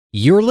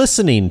You're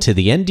listening to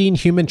the Ending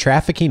Human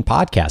Trafficking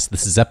podcast.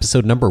 This is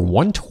episode number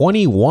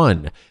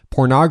 121,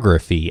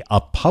 Pornography, a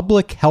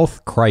Public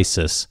Health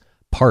Crisis,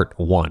 Part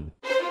 1.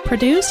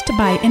 Produced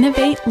by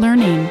Innovate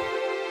Learning,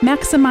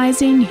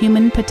 maximizing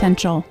human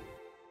potential.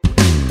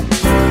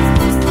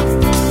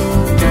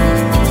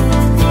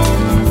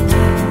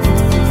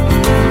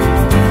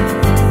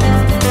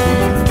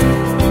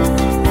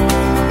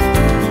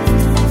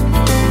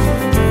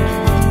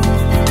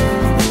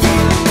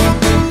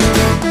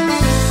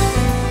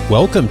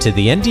 Welcome to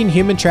the Ending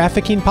Human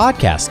Trafficking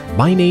podcast.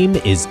 My name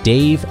is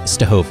Dave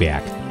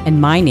Stachowiak.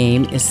 And my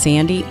name is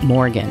Sandy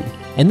Morgan.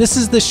 And this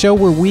is the show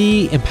where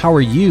we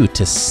empower you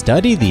to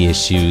study the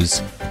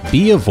issues,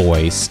 be a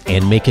voice,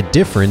 and make a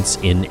difference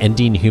in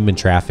ending human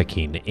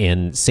trafficking.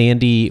 And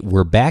Sandy,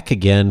 we're back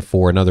again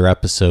for another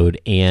episode.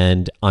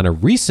 And on a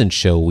recent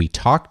show, we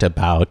talked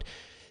about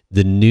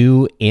the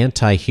new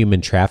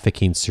anti-human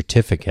trafficking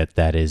certificate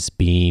that is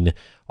being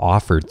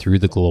offered through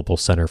the Global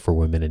Center for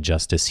Women and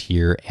Justice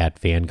here at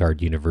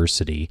Vanguard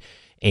University.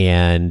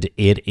 And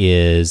it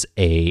is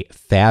a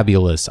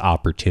fabulous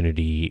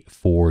opportunity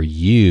for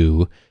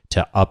you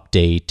to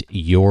update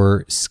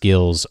your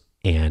skills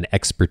and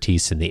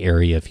expertise in the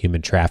area of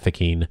human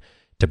trafficking,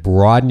 to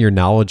broaden your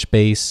knowledge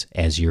base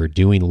as you're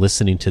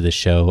listening to the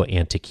show,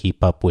 and to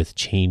keep up with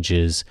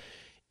changes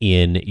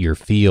in your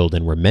field.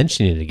 And we're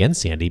mentioning it again,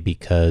 Sandy,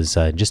 because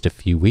in just a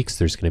few weeks,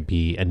 there's going to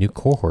be a new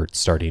cohort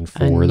starting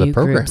for the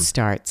program. Group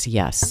starts,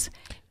 yes.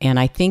 And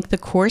I think the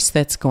course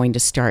that's going to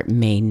start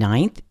May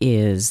 9th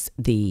is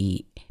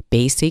the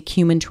basic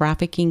human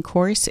trafficking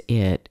course.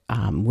 It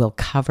will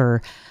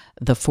cover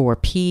the 4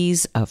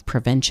 Ps of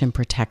prevention,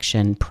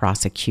 protection,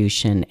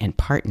 prosecution, and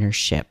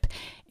partnership.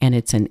 And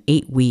it's an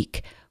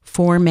 8-week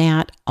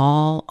format,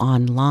 all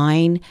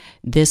online.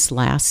 This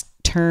last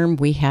term,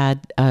 we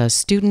had a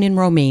student in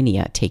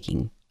Romania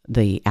taking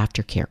the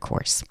aftercare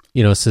course.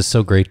 You know, this is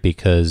so great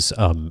because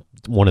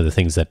one of the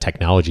things that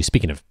technology,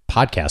 speaking of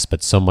podcasts,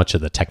 but so much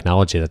of the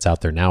technology that's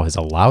out there now has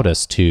allowed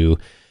us to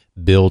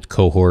build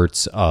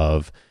cohorts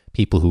of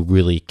people who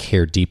really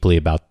care deeply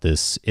about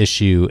this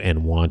issue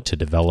and want to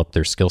develop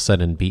their skill set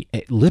and be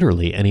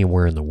literally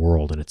anywhere in the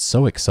world. And it's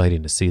so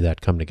exciting to see that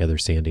come together,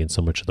 Sandy, and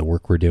so much of the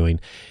work we're doing.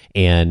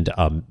 And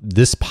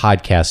this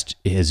podcast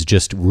is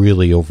just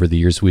really, over the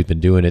years we've been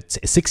doing it,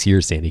 6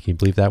 years, Sandy, can you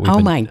believe that?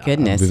 My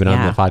goodness. We've been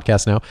on the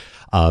podcast now.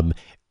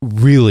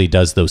 Really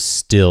does those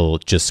still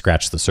just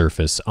scratch the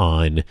surface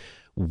on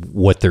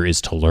what there is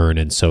to learn.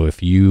 And so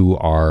if you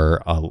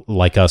are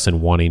like us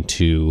and wanting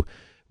to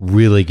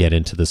really get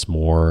into this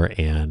more,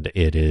 and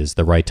it is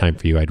the right time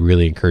for you, I'd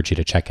really encourage you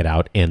to check it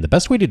out. And the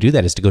best way to do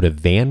that is to go to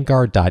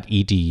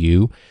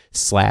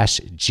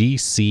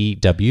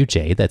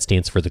vanguard.edu/GCWJ. That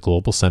stands for the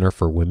Global Center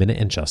for Women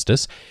and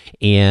Justice.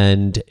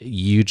 And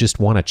you just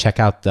want to check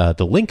out the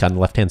link on the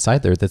left-hand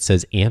side there that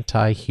says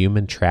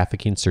Anti-Human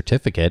Trafficking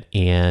Certificate.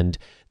 And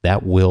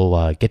that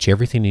will get you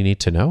everything you need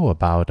to know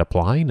about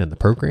applying and the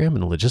program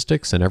and the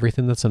logistics and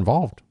everything that's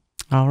involved.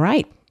 All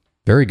right.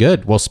 Very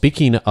good. Well,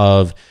 speaking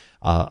of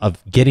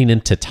getting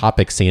into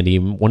topics, Sandy,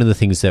 one of the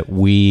things that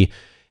we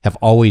have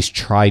always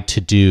tried to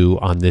do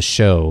on this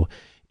show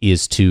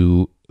is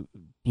to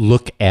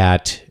look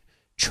at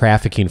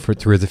trafficking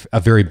through a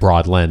very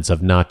broad lens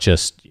of not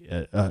just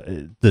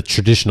the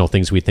traditional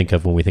things we think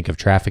of when we think of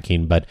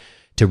trafficking, but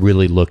to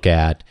really look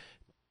at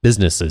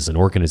businesses and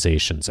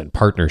organizations and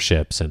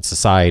partnerships and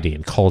society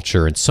and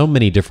culture and so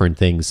many different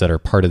things that are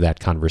part of that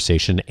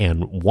conversation.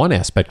 And one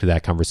aspect of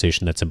that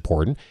conversation that's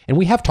important, and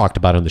we have talked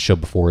about on the show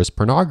before, is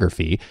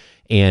pornography.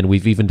 And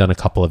we've even done a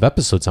couple of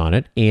episodes on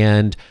it.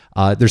 And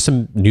there's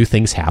some new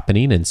things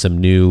happening and some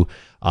new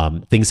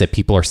things that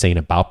people are saying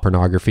about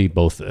pornography,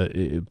 both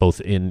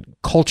in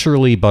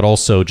culturally, but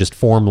also just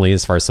formally,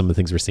 as far as some of the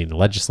things we're seeing in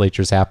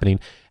legislatures happening.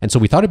 And so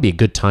we thought it'd be a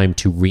good time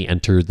to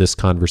re-enter this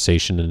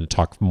conversation and to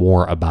talk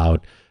more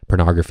about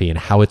pornography and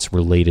how it's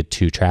related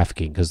to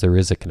trafficking, because there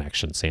is a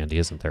connection, Sandy,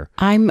 isn't there?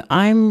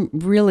 I'm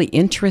really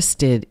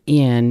interested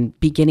in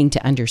beginning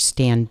to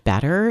understand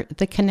better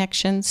the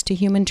connections to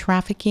human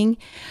trafficking.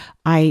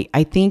 I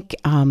think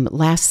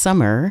last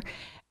summer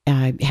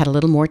I had a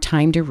little more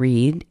time to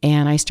read,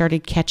 and I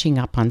started catching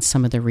up on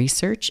some of the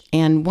research.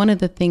 And one of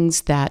the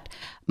things that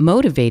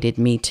motivated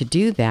me to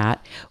do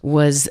that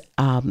was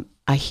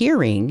a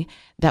hearing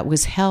that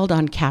was held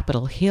on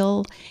Capitol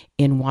Hill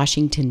in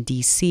Washington,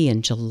 D.C.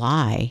 in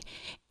July.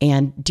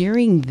 And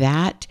during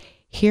that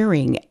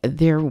hearing,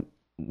 there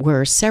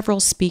were several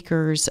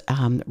speakers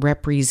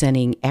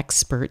representing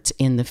experts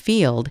in the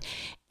field,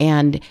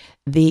 and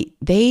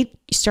they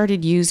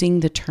started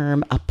using the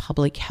term a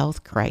public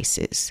health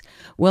crisis.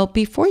 Well,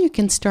 before you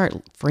can start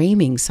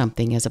framing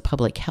something as a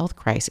public health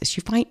crisis,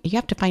 you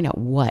have to find out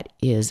what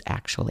is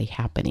actually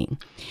happening.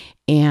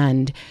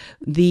 And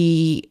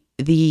the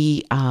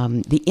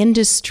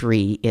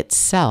industry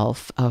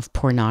itself of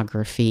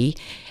pornography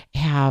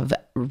have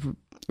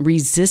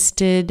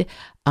resisted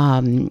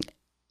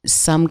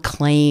some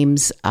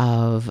claims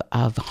of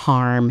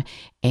harm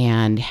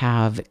and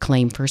have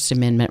claimed First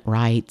Amendment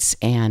rights,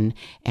 and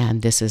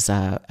this is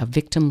a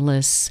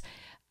victimless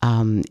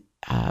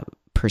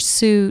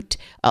pursuit,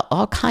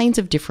 all kinds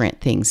of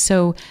different things.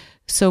 So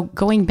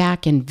going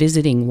back and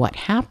visiting what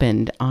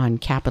happened on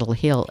Capitol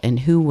Hill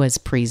and who was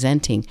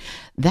presenting,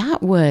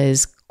 that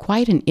was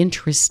quite an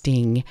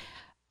interesting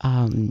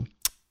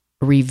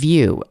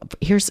review.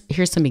 Here's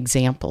some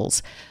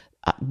examples.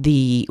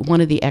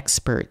 One of the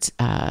experts,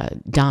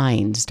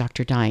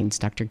 Dr.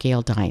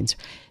 Gail Dines,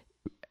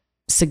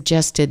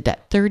 suggested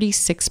that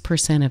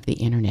 36% of the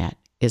internet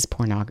is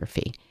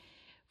pornography.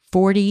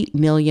 40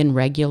 million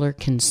regular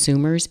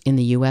consumers in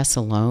the U.S.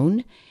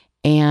 alone,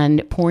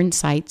 and porn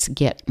sites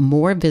get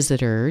more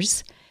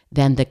visitors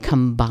than the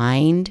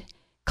combined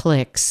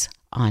clicks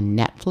on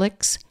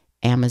Netflix,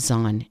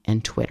 Amazon,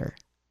 and Twitter.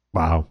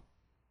 Wow.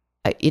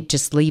 It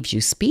just leaves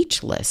you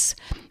speechless.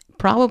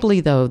 Probably,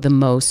 though, the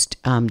most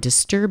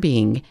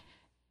disturbing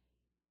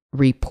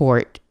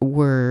reports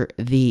were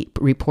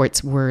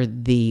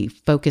the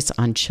focus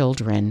on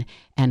children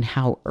and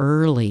how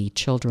early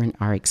children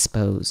are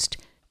exposed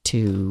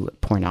to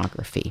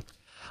pornography.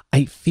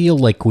 I feel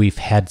like we've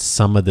had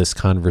some of this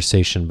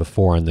conversation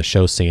before on the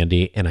show,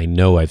 Sandy, and I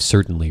know I've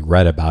certainly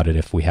read about it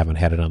if we haven't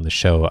had it on the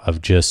show,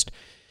 of just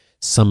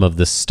some of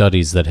the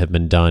studies that have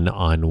been done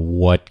on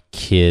what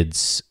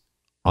kids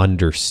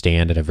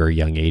understand at a very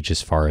young age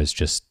as far as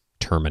just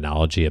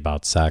terminology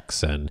about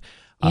sex and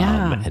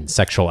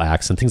sexual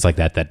acts and things like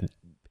that, that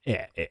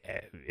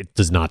it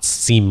does not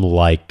seem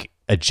like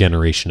a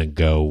generation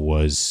ago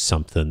was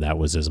something that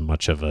was as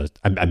much of a,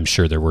 I'm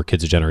sure there were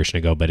kids a generation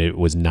ago, but it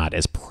was not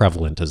as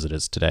prevalent as it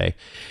is today.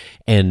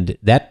 And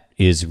that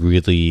is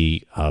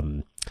really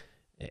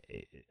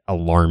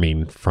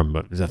alarming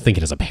from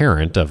thinking as a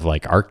parent of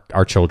like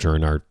our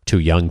children are too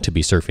young to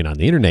be surfing on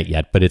the internet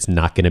yet, but it's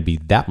not going to be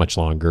that much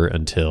longer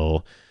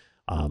until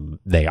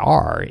they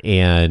are.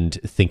 And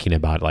thinking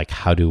about like,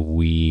 how do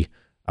we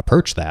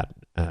approach that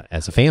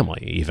as a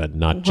family, even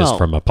not just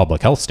from a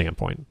public health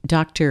standpoint?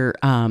 Dr.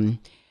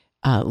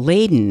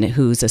 Layden,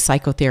 who's a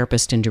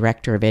psychotherapist and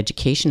director of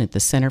education at the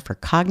Center for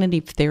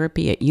Cognitive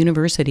Therapy at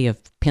University of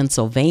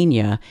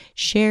Pennsylvania,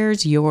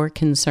 shares your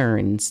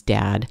concerns,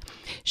 Dad.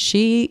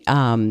 She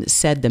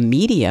said the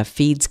media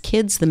feeds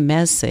kids the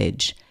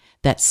message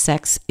that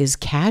sex is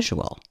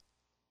casual.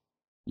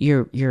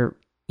 Your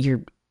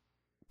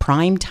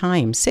prime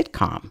time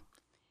sitcom,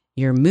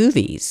 your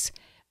movies,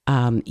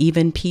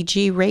 even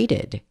PG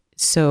rated.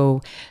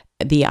 So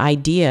the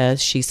idea,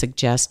 she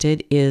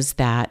suggested, is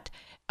that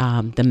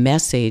the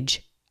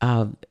message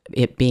of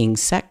it being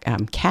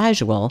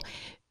casual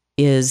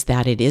is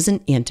that it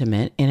isn't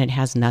intimate and it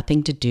has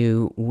nothing to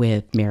do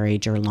with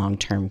marriage or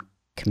long-term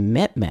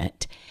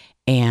commitment.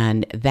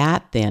 And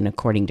that then,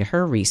 according to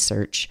her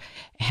research,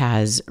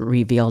 has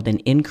revealed an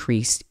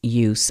increased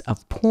use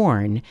of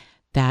porn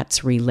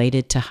that's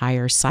related to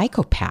higher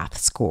psychopath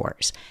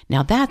scores.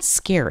 Now that's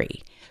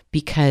scary,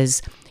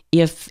 because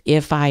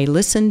if I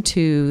listen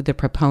to the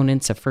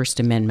proponents of First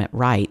Amendment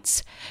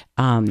rights,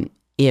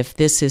 if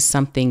this is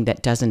something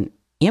that doesn't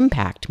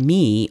impact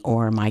me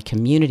or my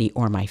community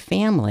or my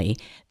family,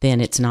 then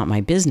it's not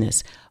my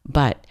business.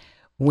 But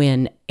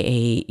when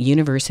a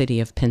University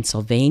of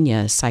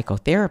Pennsylvania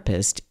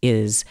psychotherapist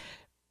is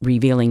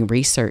revealing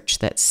research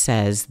that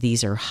says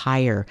these are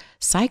higher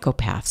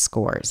psychopath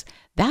scores,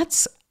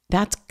 that's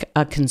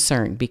a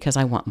concern, because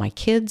I want my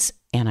kids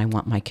and I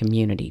want my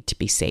community to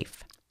be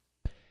safe.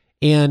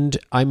 And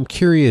I'm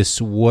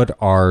curious, what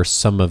are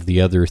some of the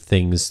other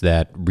things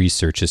that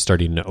research is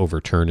starting to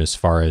overturn as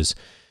far as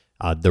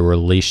the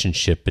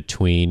relationship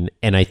between,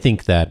 and I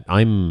think that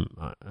I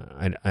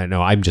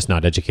know I'm just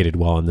not educated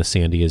well on this,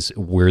 Sandy, is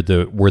where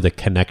the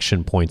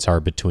connection points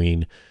are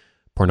between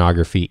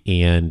pornography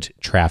and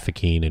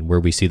trafficking and where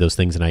we see those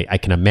things. And I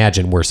can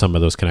imagine where some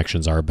of those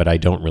connections are, but I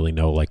don't really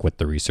know like what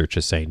the research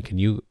is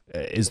saying.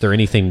 Is there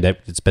anything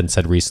that's been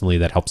said recently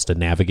that helps to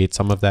navigate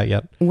some of that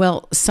yet?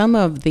 Well,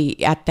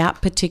 at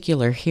that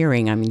particular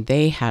hearing, I mean,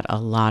 they had a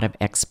lot of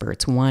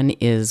experts. One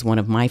is one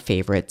of my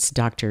favorites,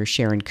 Dr.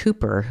 Sharon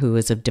Cooper, who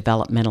is a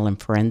developmental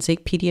and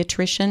forensic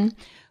pediatrician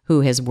who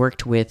has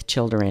worked with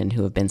children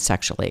who have been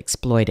sexually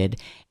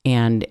exploited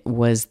and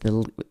was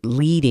the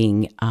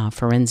leading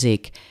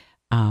forensic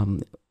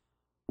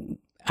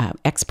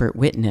expert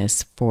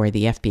witness for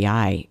the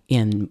FBI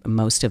in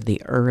most of the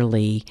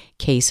early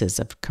cases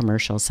of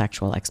commercial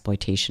sexual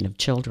exploitation of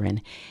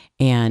children.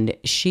 And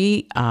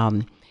she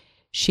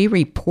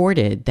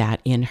reported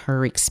that in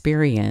her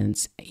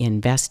experience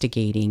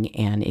investigating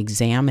and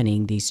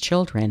examining these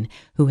children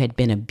who had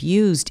been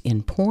abused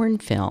in porn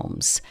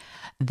films,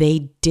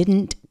 they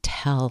didn't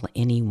tell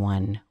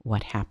anyone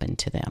what happened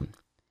to them.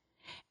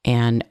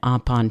 And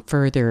upon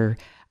further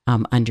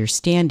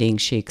understanding,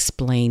 she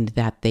explained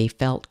that they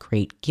felt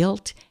great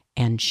guilt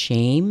and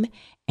shame,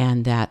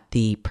 and that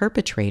the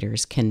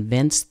perpetrators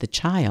convinced the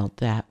child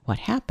that what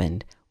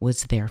happened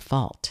was their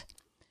fault.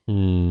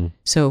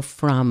 So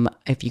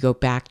if you go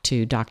back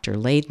to Dr.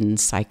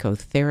 Layden's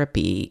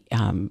psychotherapy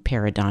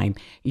paradigm,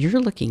 you're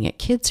looking at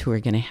kids who are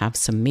going to have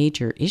some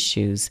major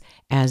issues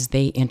as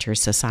they enter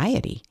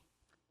society.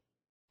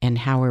 and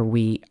how are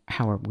we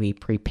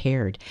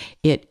prepared?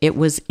 It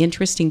was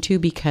interesting too,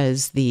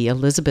 because the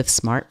Elizabeth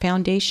Smart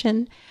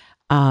Foundation,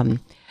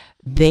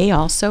 they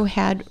also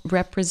had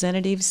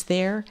representatives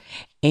there,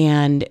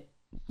 and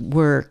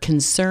were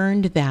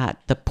concerned that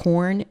the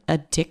porn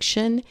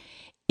addiction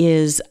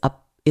is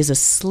a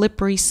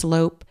slippery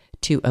slope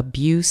to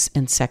abuse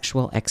and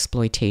sexual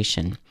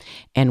exploitation.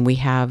 And we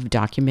have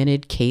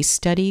documented case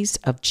studies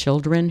of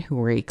children who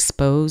were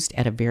exposed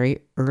at a very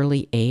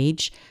early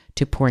age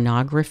to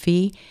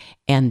pornography,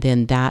 and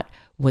then that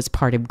was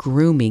part of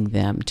grooming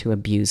them to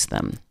abuse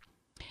them.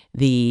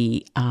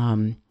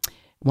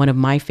 One of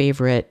my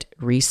favorite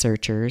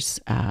researchers,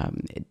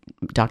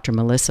 Dr.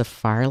 Melissa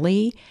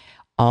Farley,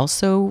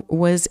 also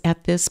was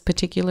at this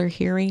particular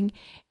hearing,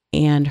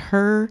 and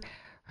her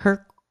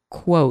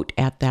quote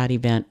at that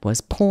event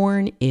was,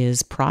 "Porn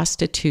is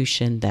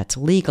prostitution that's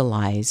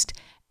legalized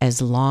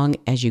as long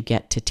as you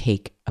get to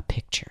take a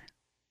picture."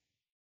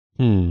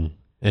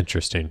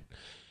 Interesting.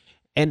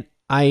 And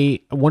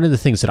one of the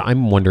things that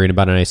I'm wondering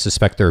about, and I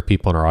suspect there are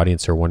people in our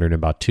audience who are wondering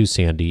about too,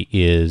 Sandy,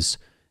 is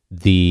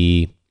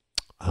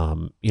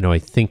I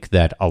think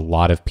that a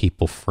lot of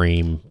people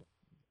frame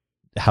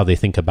how they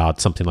think about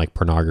something like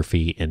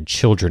pornography and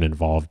children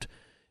involved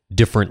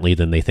differently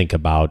than they think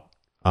about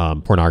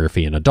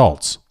pornography and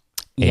adults.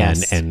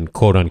 Yes. And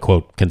quote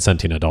unquote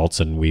consenting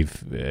adults. And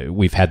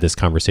we've had this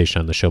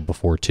conversation on the show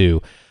before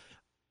too.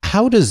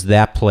 How does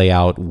that play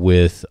out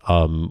with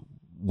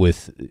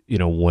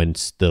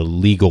once the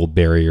legal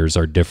barriers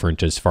are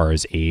different as far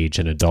as age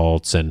and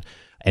adults and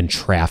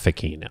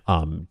trafficking?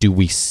 Do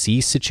we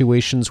see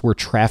situations where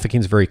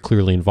trafficking is very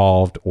clearly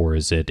involved, or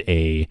is it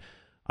a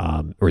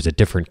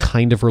different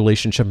kind of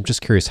relationship? I'm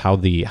just curious how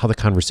the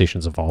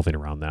conversation's evolving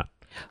around that.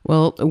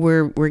 Well,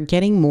 we're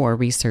getting more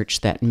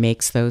research that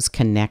makes those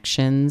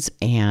connections,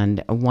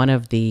 and one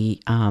of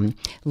the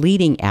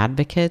leading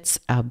advocates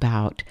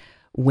about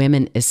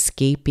women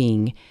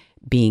escaping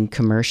being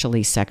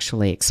commercially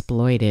sexually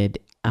exploited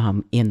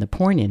in the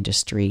porn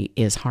industry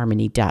is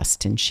Harmony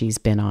Dust, and she's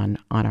been on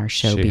our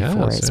show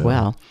before as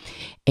well.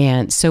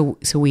 And so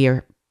we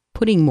are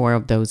putting more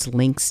of those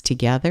links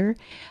together.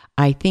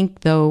 I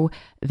think, though,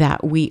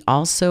 that we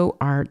also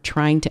are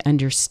trying to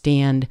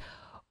understand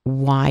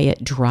why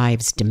it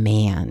drives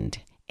demand,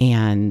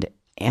 and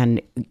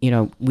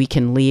we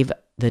can leave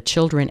the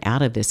children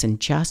out of this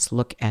and just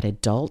look at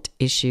adult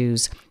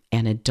issues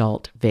and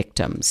adult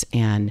victims.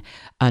 And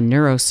a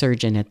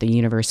neurosurgeon at the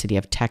University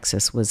of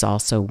Texas was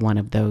also one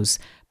of those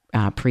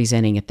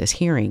presenting at this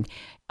hearing.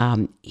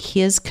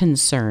 His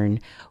concern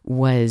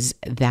was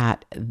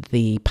that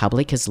the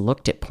public has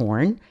looked at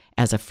porn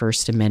as a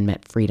First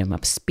Amendment freedom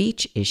of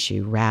speech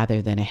issue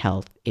rather than a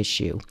health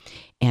issue.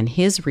 And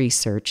his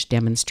research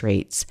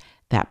demonstrates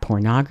that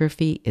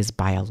pornography is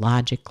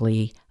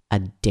biologically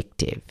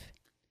addictive.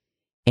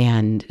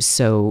 And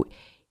so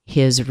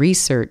his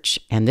research,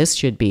 and this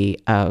should be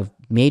of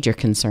major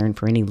concern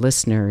for any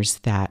listeners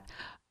that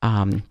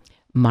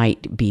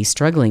might be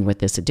struggling with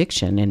this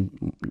addiction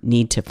and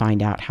need to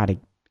find out how to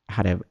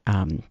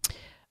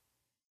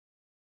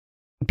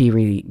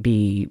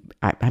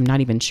I'm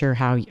not even sure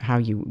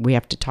we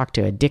have to talk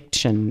to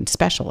addiction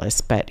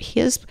specialists, but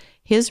his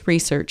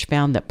research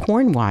found that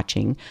porn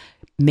watching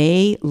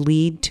may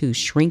lead to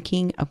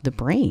shrinking of the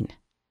brain.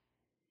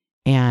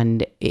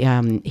 And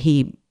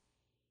he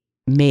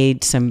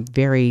made some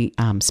very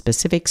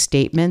specific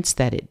statements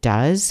that it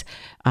does,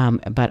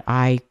 but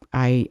I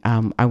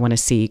want to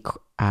see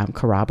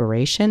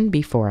corroboration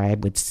before I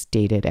would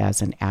state it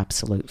as an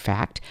absolute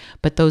fact.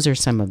 But those are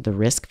some of the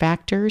risk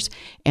factors.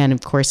 And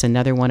of course,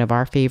 another one of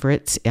our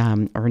favorites,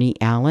 Ernie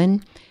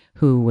Allen,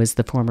 who was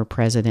the former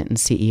president and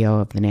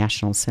CEO of the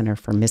National Center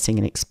for Missing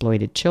and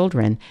Exploited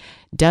Children,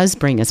 does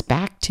bring us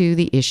back to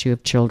the issue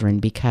of children,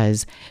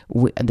 because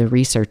the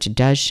research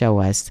does show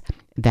us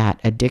that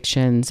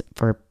addictions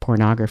for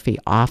pornography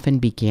often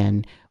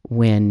begin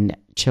when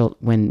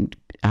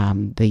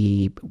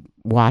the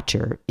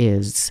watcher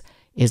is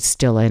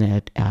still in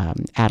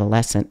an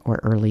adolescent or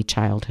early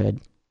childhood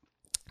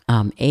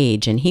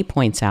age. And he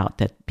points out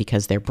that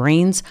because their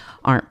brains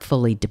aren't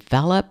fully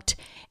developed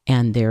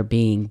and they're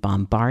being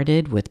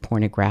bombarded with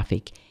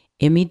pornographic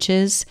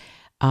images,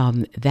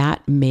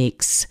 that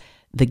makes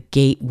the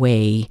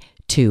gateway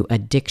to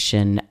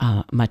addiction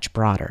much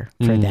broader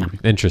for them.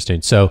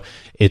 Interesting. So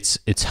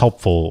it's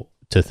helpful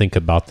to think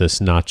about this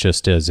not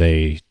just as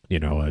a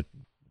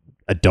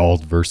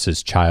adult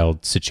versus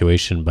child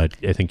situation, but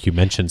I think you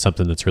mentioned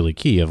something that's really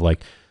key of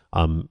like,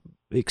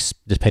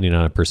 depending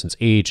on a person's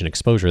age and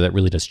exposure, that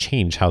really does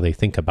change how they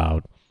think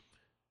about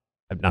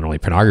not only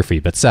pornography,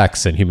 but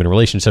sex and human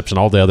relationships and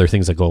all the other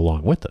things that go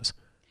along with this.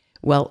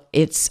 Well,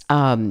 it's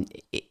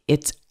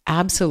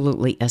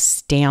absolutely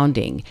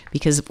astounding,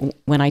 because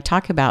when I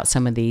talk about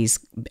some of these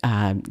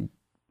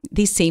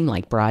these seem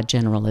like broad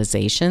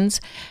generalizations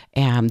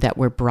that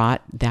were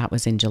brought. That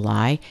was in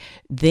July.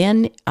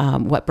 Then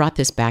what brought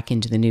this back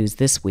into the news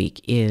this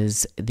week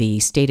is the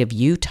state of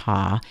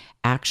Utah.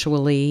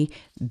 Actually,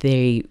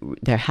 the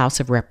House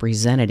of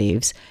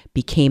Representatives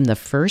became the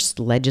first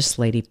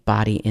legislative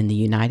body in the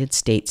United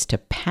States to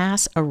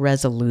pass a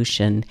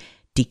resolution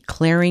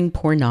declaring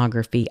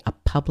pornography a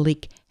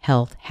public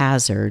health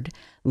hazard,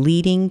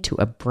 leading to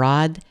a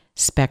broad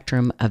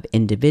spectrum of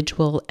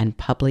individual and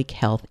public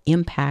health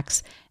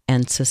impacts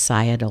and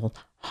societal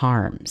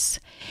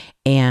harms.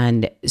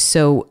 And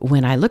so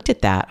when I looked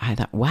at that, I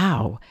thought,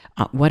 wow,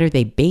 what are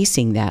they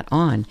basing that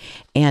on?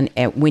 And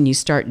when you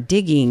start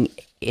digging,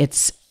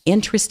 it's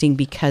interesting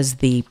because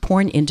the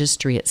porn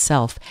industry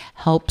itself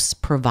helps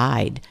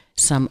provide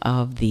some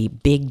of the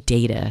big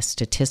data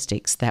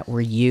statistics that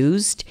were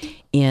used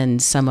in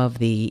some of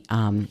the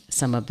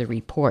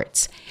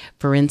reports.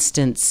 For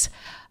instance,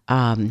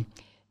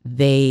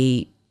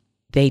 they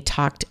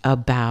talked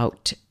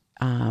about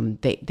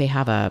they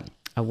have a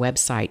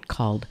website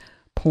called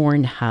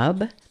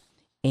Pornhub,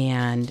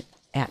 and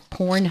at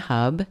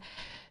Pornhub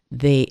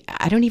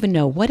I don't even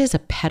know what is a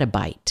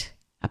petabyte.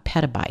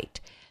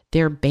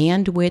 Their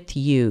bandwidth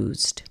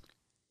used.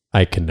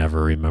 I can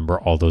never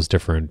remember all those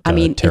different.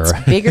 It's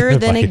bigger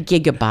than a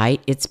gigabyte.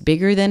 It's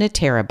bigger than a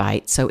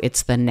terabyte. So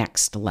it's the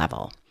next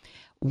level.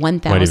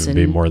 1,000. Might even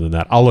be more than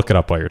that. I'll look it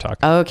up while you're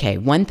talking. Okay,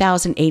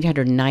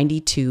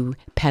 1,892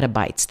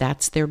 petabytes.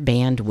 That's their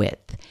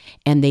bandwidth.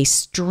 And they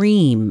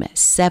stream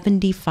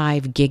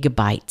 75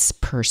 gigabytes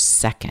per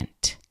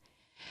second.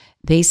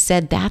 They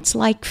said that's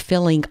like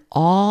filling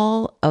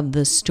all of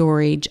the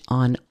storage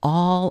on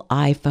all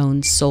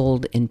iPhones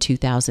sold in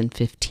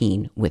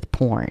 2015 with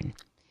porn.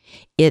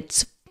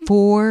 It's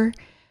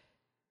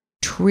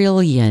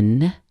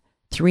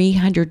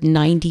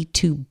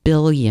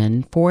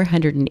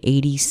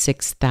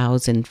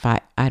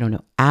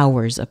 4,392,486,000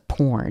 hours of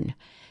porn.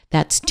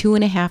 That's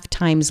 2.5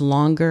 times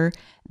longer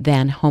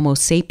than Homo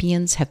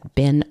sapiens have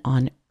been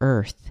on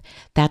Earth.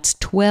 That's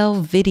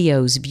 12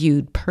 videos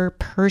viewed per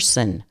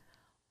person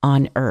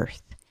on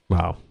Earth.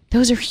 Wow.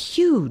 Those are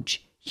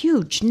huge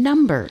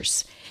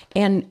numbers.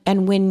 And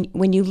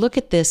when you look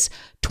at this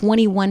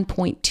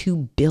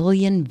 21.2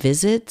 billion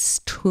visits,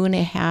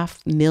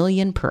 2.5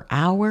 million per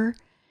hour,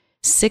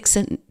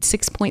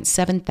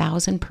 6.7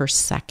 thousand per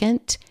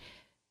second,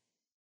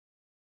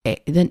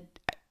 the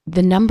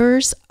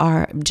numbers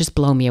are just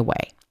blow me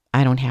away.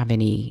 I don't have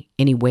any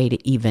way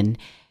to even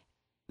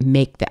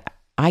make that.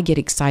 I get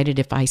excited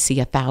if I see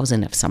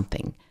 1,000 of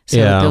something.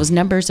 So those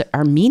numbers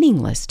are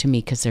meaningless to me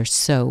because they're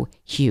so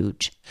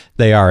huge.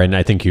 They are, and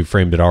I think you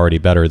framed it already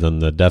better than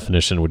the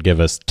definition would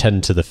give us.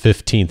 10 to the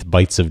 15th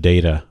bytes of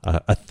data.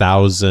 A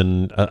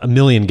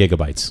million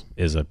gigabytes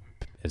is a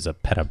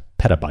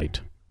petabyte.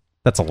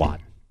 That's a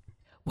lot.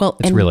 Well,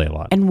 it's really a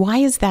lot. And why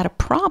is that a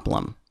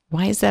problem?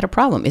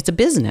 It's a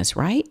business,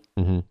 right?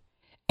 Mm-hmm.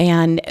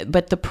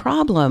 But the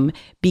problem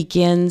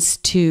begins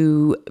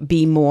to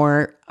be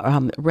more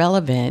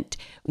relevant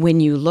when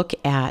you look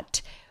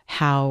at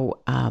how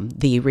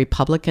the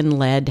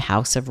Republican-led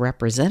House of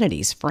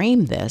Representatives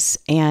framed this.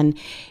 And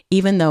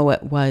even though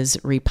it was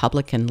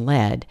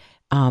Republican-led,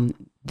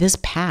 this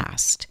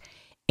passed.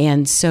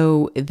 And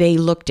so they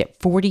looked at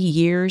 40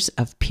 years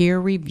of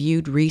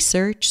peer-reviewed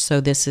research.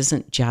 So this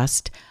isn't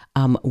just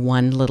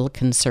one little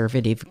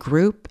conservative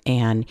group.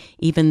 And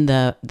even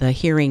the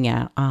hearing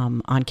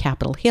on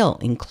Capitol Hill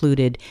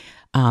included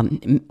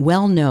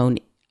well-known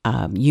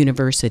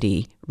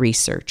university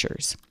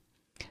researchers.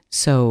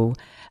 So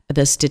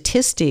the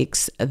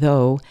statistics,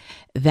 though,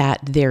 that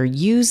they're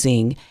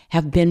using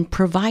have been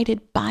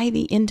provided by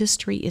the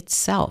industry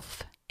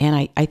itself.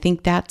 And I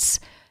think that's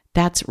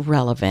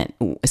relevant.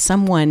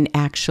 Someone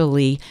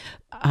actually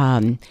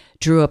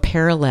drew a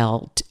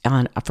parallel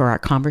for our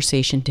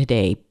conversation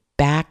today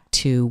back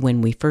to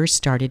when we first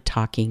started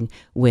talking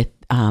with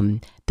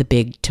the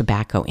big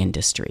tobacco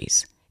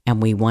industries. And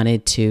we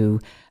wanted to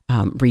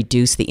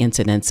reduce the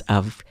incidence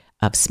of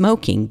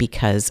smoking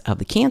because of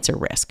the cancer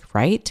risk,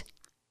 right?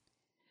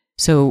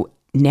 So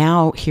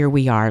now here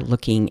we are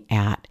looking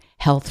at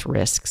health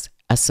risks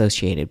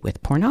associated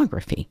with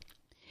pornography.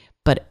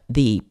 But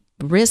the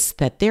risks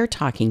that they're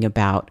talking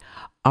about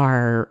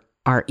are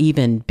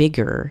even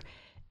bigger.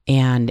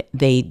 And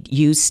they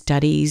use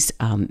studies,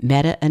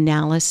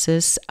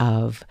 meta-analysis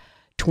of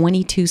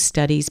 22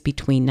 studies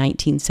between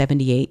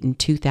 1978 and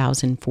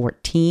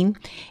 2014.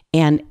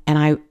 And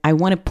I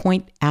want to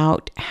point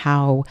out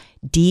how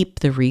deep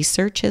the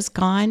research has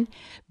gone,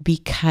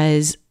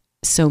 because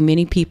so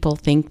many people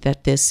think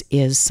that this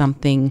is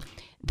something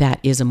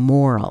that is a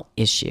moral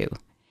issue.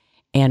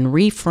 And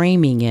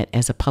reframing it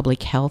as a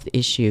public health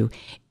issue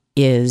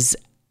is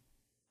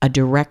a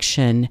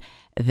direction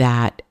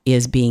that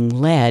is being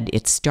led.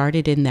 It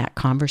started in that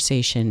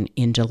conversation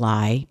in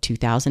July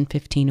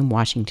 2015 in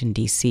Washington,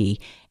 D.C.,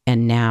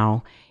 and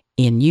now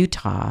in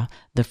Utah,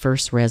 the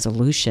first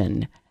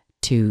resolution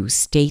to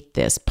state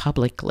this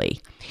publicly.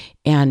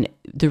 And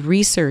the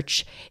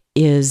research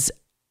is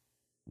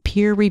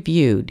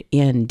peer-reviewed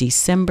in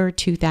December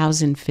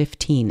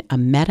 2015, a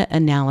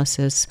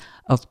meta-analysis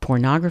of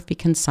pornography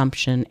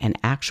consumption and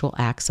actual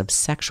acts of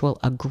sexual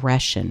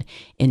aggression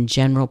in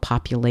general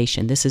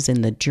population. This is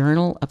in the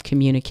Journal of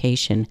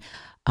Communication,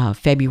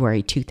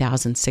 February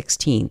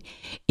 2016.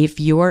 If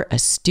you're a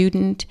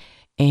student,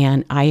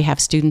 and I have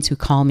students who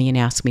call me and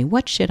ask me,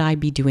 what should I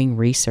be doing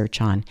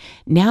research on?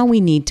 Now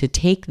we need to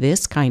take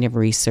this kind of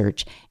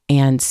research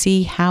and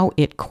see how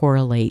it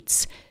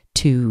correlates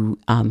to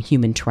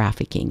human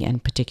trafficking,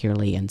 and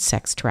particularly in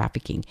sex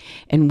trafficking.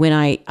 And when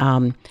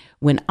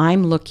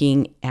I'm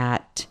looking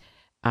at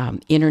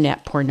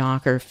internet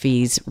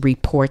pornography's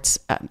reports,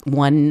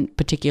 one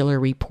particular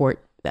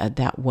report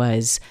that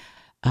was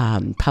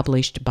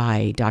published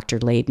by Dr.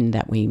 Layden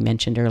that we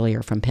mentioned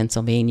earlier from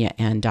Pennsylvania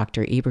and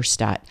Dr.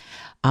 Eberstadt,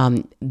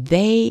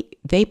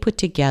 they put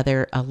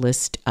together a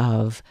list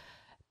of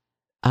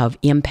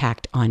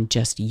impact on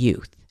just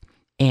youth.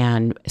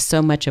 And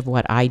so much of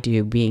what I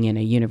do, being in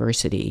a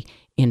university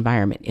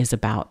environment, is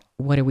about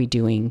what are we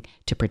doing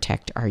to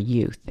protect our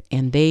youth.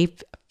 And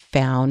they've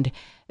found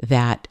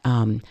that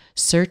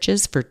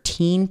searches for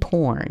teen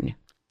porn,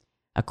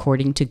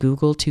 according to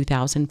Google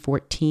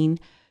 2014,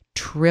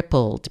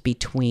 tripled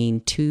between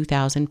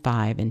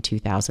 2005 and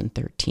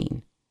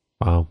 2013.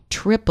 Wow.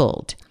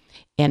 Tripled.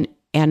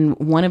 And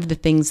one of the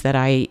things that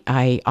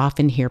I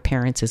often hear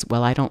parents is,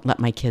 well, I don't let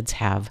my kids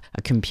have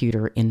a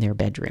computer in their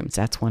bedrooms.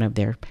 That's one of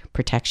their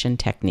protection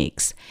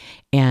techniques.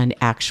 And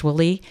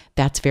actually,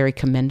 that's very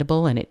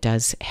commendable and it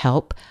does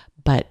help.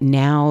 But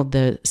now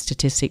the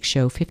statistics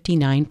show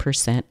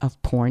 59%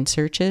 of porn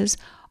searches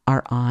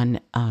are on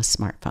a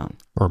smartphone.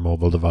 Or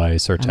mobile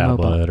device or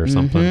tablet or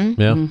something.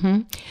 Mm-hmm, yeah.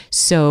 Mm-hmm.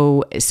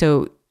 So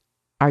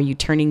are you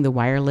turning the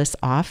wireless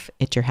off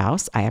at your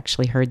house? I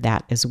actually heard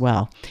that as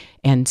well.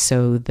 And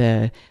so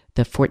the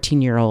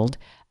 14-year-old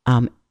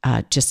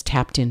just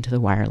tapped into the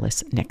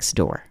wireless next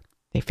door.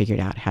 They figured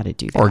out how to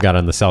do that. Or got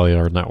on the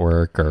cellular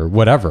network or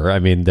whatever. I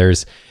mean,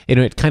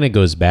 it kind of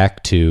goes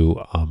back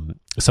to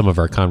some of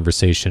our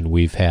conversation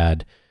we've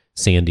had,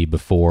 Sandy,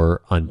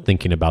 before on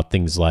thinking about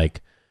things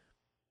like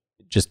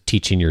just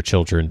teaching your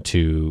children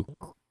to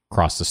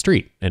cross the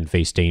street and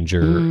face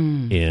danger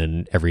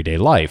in everyday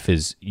life.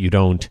 Is you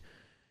don't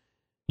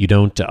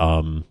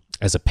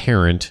as a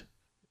parent,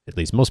 at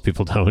least most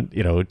people don't,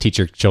 teach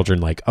your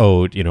children like,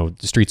 the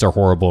streets are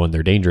horrible and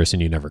they're dangerous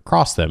and you never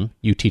cross them.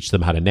 You teach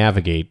them how to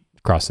navigate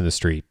crossing the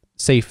street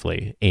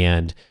safely.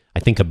 And I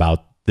think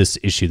about this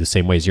issue the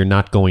same way. As you're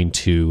not going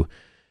to,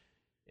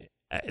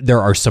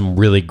 there are some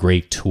really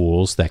great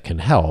tools that can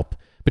help,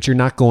 but you're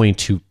not going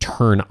to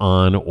turn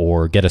on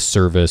or get a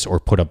service or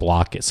put a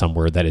block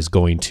somewhere that is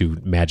going to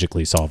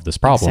magically solve this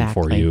problem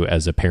for you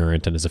as a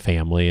parent and as a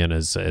family and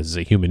as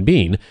a human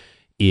being.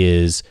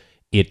 It's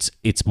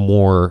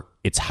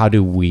how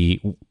do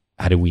we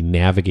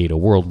navigate a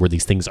world where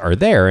these things are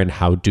there, and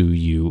how do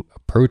you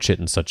approach it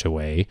in such a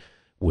way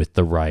with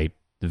the right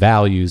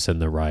values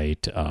and the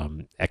right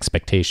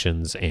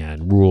expectations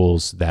and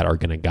rules that are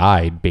going to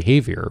guide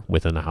behavior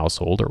within a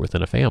household or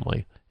within a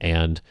family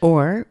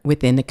or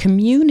within a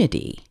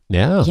community.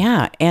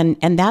 Yeah. And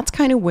that's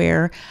kind of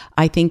where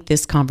I think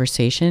this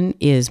conversation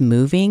is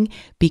moving,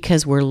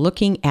 because we're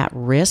looking at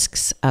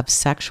risks of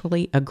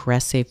sexually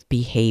aggressive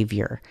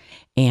behavior.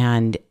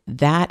 And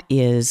that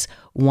is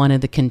one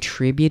of the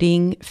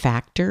contributing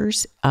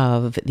factors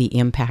of the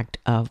impact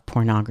of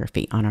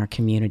pornography on our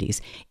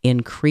communities,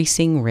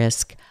 increasing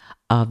risk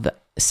of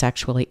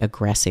sexually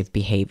aggressive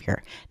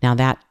behavior. Now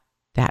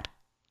that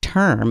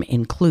term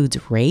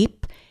includes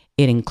rape.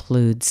 It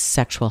includes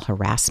sexual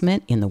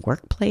harassment in the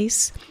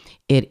workplace.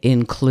 It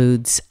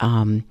includes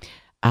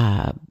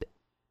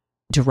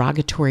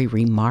derogatory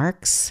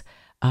remarks,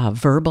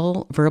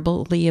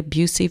 verbally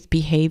abusive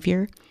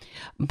behavior.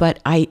 But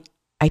I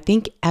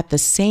think at the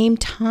same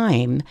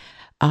time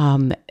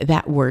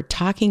that we're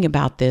talking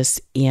about this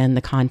in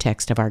the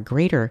context of our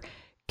greater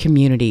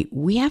community,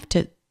 we have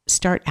to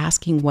start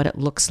asking what it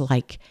looks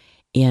like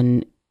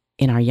in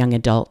our young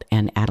adult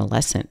and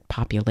adolescent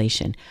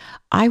population.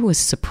 I was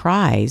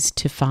surprised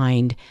to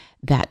find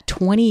that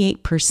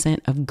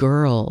 28% of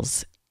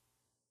girls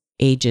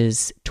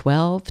ages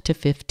 12 to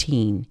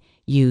 15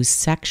 use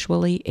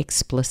sexually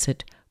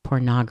explicit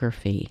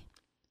pornography.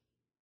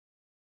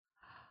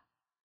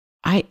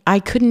 I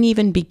couldn't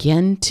even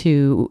begin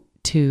to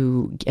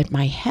get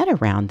my head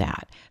around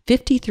that.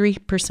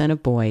 53%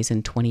 of boys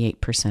and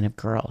 28% of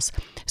girls.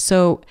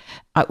 So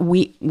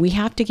we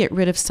have to get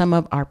rid of some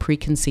of our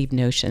preconceived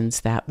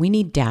notions that we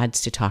need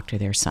dads to talk to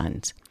their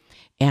sons,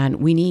 and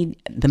we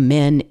need the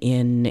men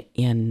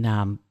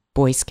in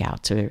Boy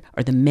Scouts or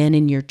the men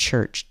in your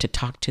church to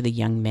talk to the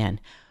young men.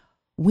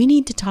 We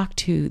need to talk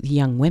to the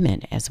young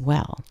women as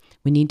well.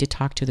 We need to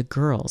talk to the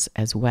girls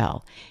as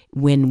well.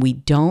 When we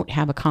don't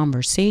have a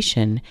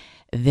conversation,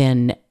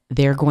 then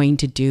they're going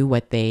to do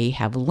what they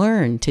have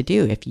learned to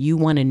do. If you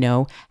want to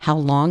know how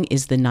long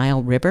is the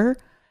Nile River,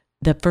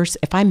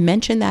 if I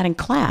mention that in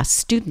class,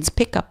 students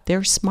pick up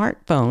their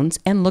smartphones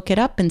and look it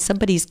up, and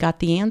somebody's got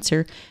the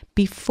answer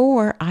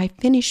before I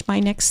finish my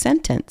next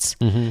sentence.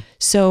 Mm-hmm.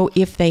 So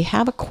if they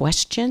have a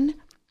question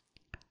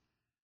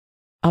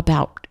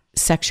about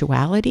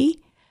sexuality,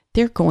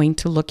 they're going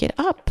to look it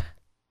up.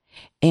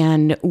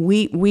 And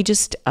we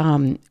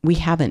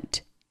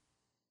haven't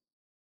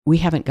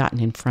gotten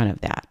in front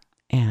of that.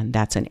 And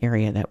that's an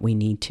area that we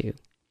need to.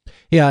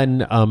 Yeah.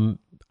 And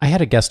I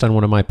had a guest on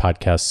one of my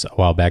podcasts a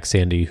while back,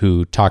 Sandy,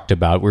 who talked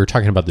about, we were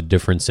talking about the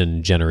difference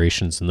in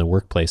generations in the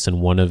workplace.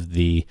 And one of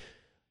the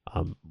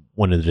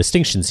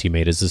distinctions he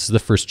made is this is the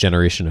first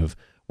generation of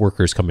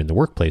workers coming in the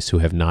workplace who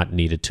have not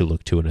needed to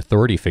look to an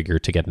authority figure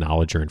to get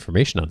knowledge or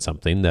information on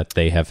something, that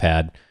they have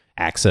had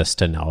access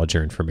to knowledge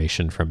or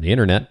information from the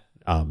internet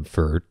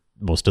for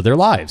most of their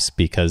lives,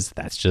 because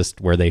that's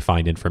just where they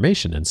find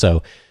information. And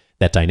so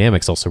that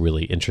dynamic's also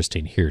really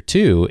interesting here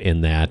too,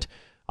 in that,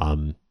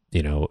 a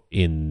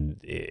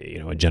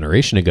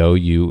generation ago,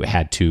 you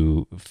had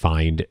to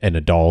find an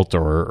adult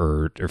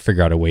or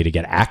figure out a way to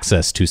get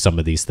access to some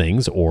of these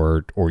things,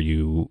 or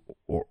do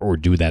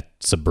that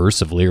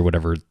subversively, or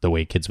whatever the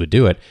way kids would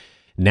do it.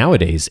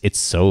 Nowadays, it's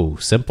so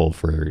simple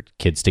for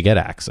kids to get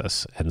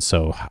access. And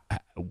so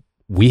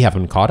we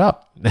haven't caught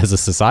up as a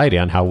society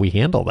on how we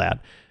handle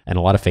that. And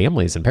a lot of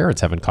families and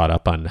parents haven't caught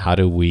up on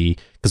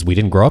because we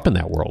didn't grow up in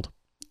that world.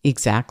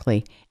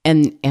 Exactly.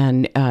 And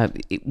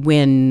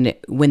when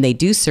they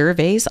do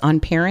surveys on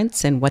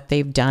parents and what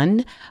they've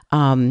done,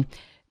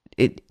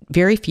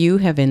 very few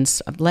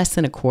less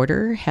than a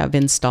quarter have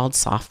installed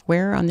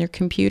software on their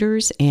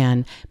computers,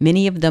 and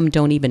many of them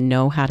don't even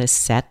know how to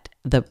set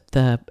the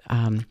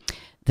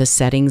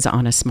settings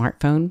on a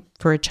smartphone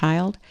for a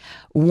child.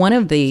 One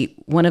of the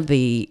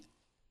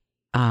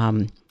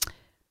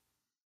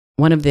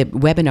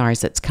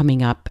webinars that's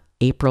coming up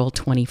April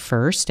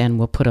 21st, and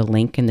we'll put a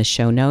link in the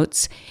show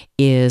notes,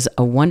 is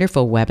a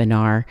wonderful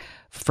webinar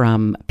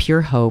from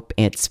Pure Hope.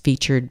 It's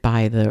featured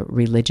by the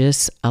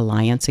Religious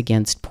Alliance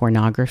Against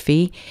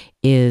Pornography,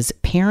 is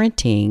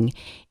parenting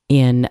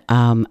in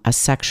a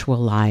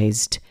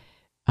sexualized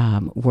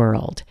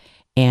world.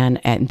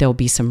 And there'll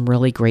be some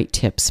really great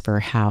tips for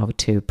how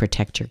to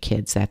protect your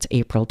kids. That's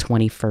April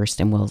 21st,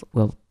 and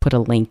we'll put a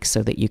link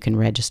so that you can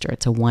register.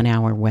 It's a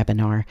 1-hour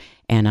webinar,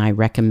 and I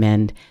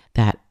recommend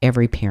that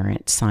every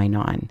parent sign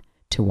on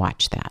to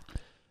watch that.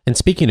 And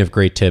speaking of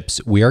great tips,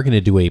 we are going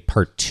to do a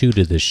part 2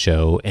 to this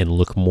show and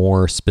look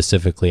more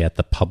specifically at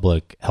the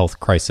public health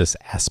crisis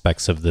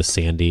aspects of this,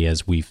 Sandy,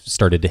 as we've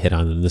started to hit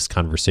on in this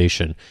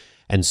conversation.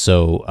 And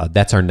so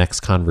that's our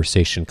next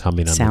conversation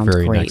coming on the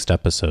very next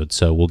episode.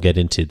 So we'll get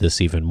into this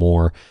even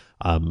more.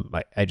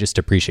 I just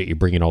appreciate you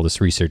bringing all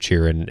this research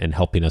here and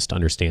helping us to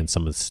understand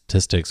some of the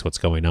statistics, what's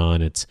going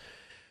on. It's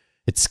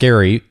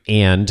scary,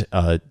 and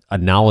a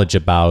knowledge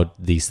about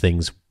these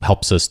things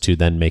helps us to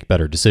then make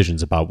better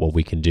decisions about what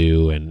we can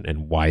do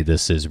and why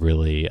this is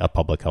really a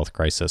public health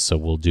crisis. So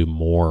we'll do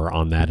more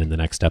on that in the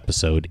next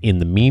episode. In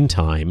the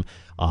meantime,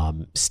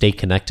 stay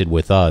connected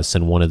with us.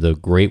 And one of the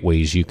great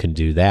ways you can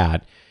do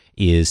that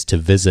is to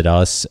visit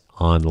us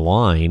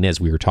online, as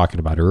we were talking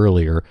about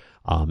earlier,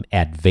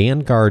 at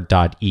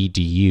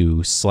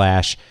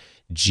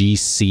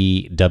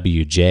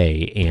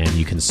vanguard.edu/GCWJ. And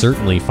you can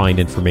certainly find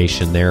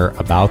information there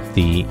about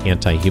the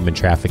anti-human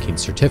trafficking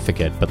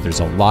certificate, but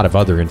there's a lot of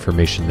other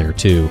information there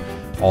too.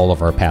 All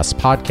of our past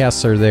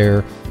podcasts are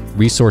there,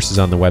 resources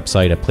on the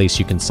website, a place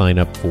you can sign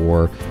up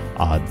for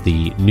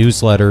the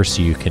newsletter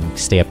so you can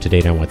stay up to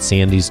date on what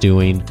Sandy's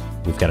doing.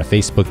 We've got a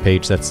Facebook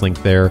page that's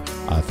linked there.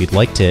 If you'd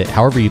like to,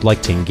 however you'd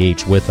like to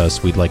engage with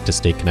us, we'd like to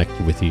stay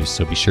connected with you,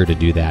 so be sure to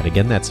do that.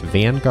 Again, that's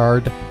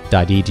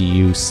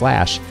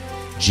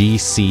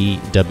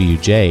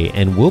vanguard.edu/GCWJ.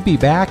 And we'll be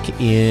back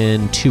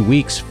in 2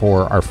 weeks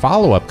for our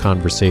follow-up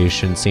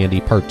conversation, Sandy,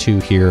 part 2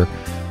 here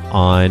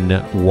on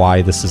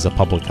why this is a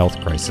public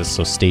health crisis.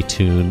 So stay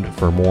tuned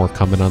for more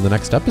coming on the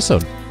next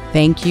episode.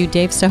 Thank you,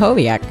 Dave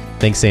Stachowiak.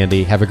 Thanks,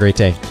 Sandy. Have a great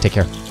day. Take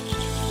care.